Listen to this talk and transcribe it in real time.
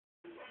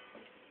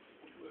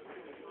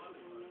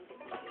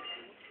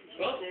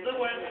But the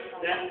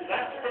West End,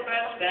 that's the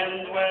best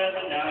end where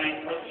the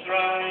nightclubs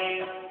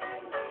rise.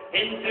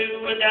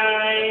 Into a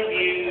dive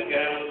you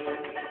go.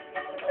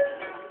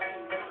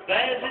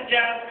 There's a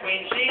jazz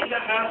queen, she's a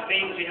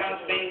has-been, she has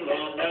been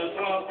Lord knows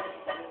what.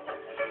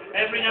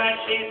 Every night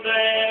she's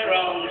there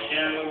on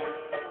show.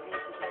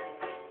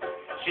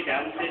 She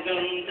dances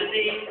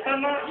underneath a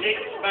magic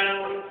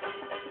spell.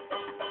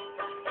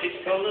 She's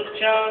full of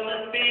charm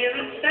and beer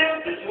and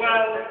stout as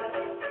well.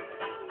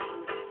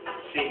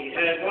 See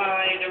her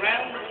glide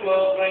around the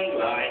floor and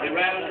glide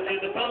around to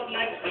the pub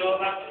next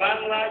door. That's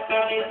Fanlight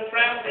Fanny, the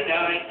frowsy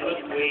nightclub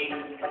queen.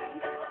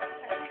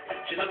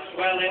 She looks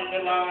well in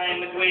the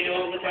line, the queen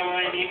all the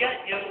time. You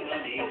get your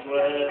money's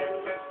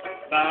worth.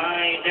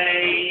 By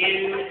day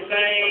you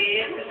say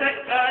it's a sex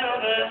I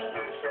on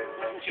earth.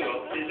 She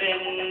waltzes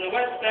in the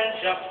West End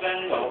shops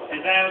and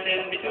waltzes out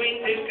in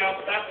between two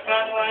cops. That's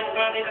Fanlight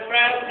Fanny, the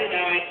frowsy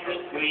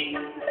nightclub queen.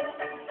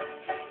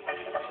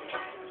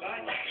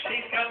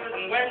 She's covered,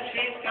 and when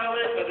she's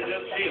covered, but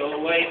does she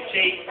always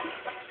cheat?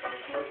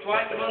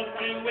 Twice a month,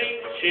 2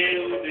 weeks,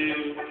 she'll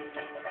do.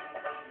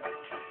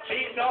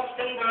 She's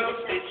often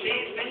roasted,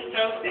 she's been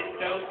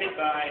toasted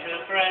by her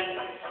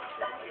friends,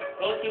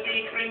 or to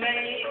be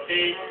cremated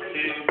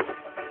too.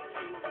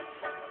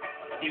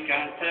 You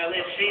can't tell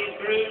if she's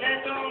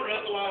brunette or a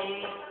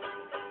blonde.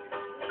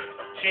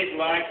 She's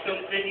like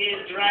something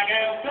you'd drag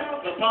out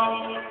of a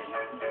pond.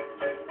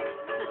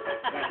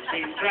 When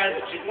she's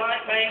dressed, she's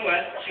like Mae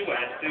West. She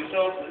wears 2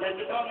 swords lit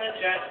upon her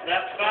chest.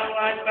 That's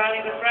Fanlight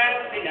Fanny, the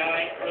frowsy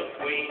nightclub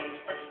queen.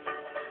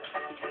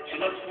 She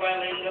looks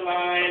well in the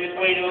line, a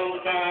queen all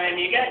the time.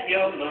 You get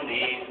your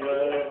money's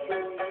worth.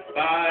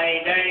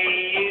 By day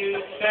you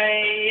say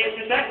it's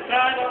the sex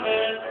time on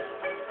earth.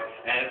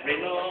 Every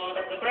morn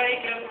at the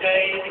break of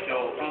day, they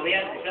call for the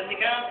ends and they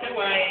cast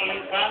away.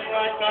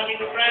 Fanlight Fanny,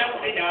 the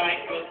frowsy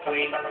nightclub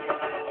queen.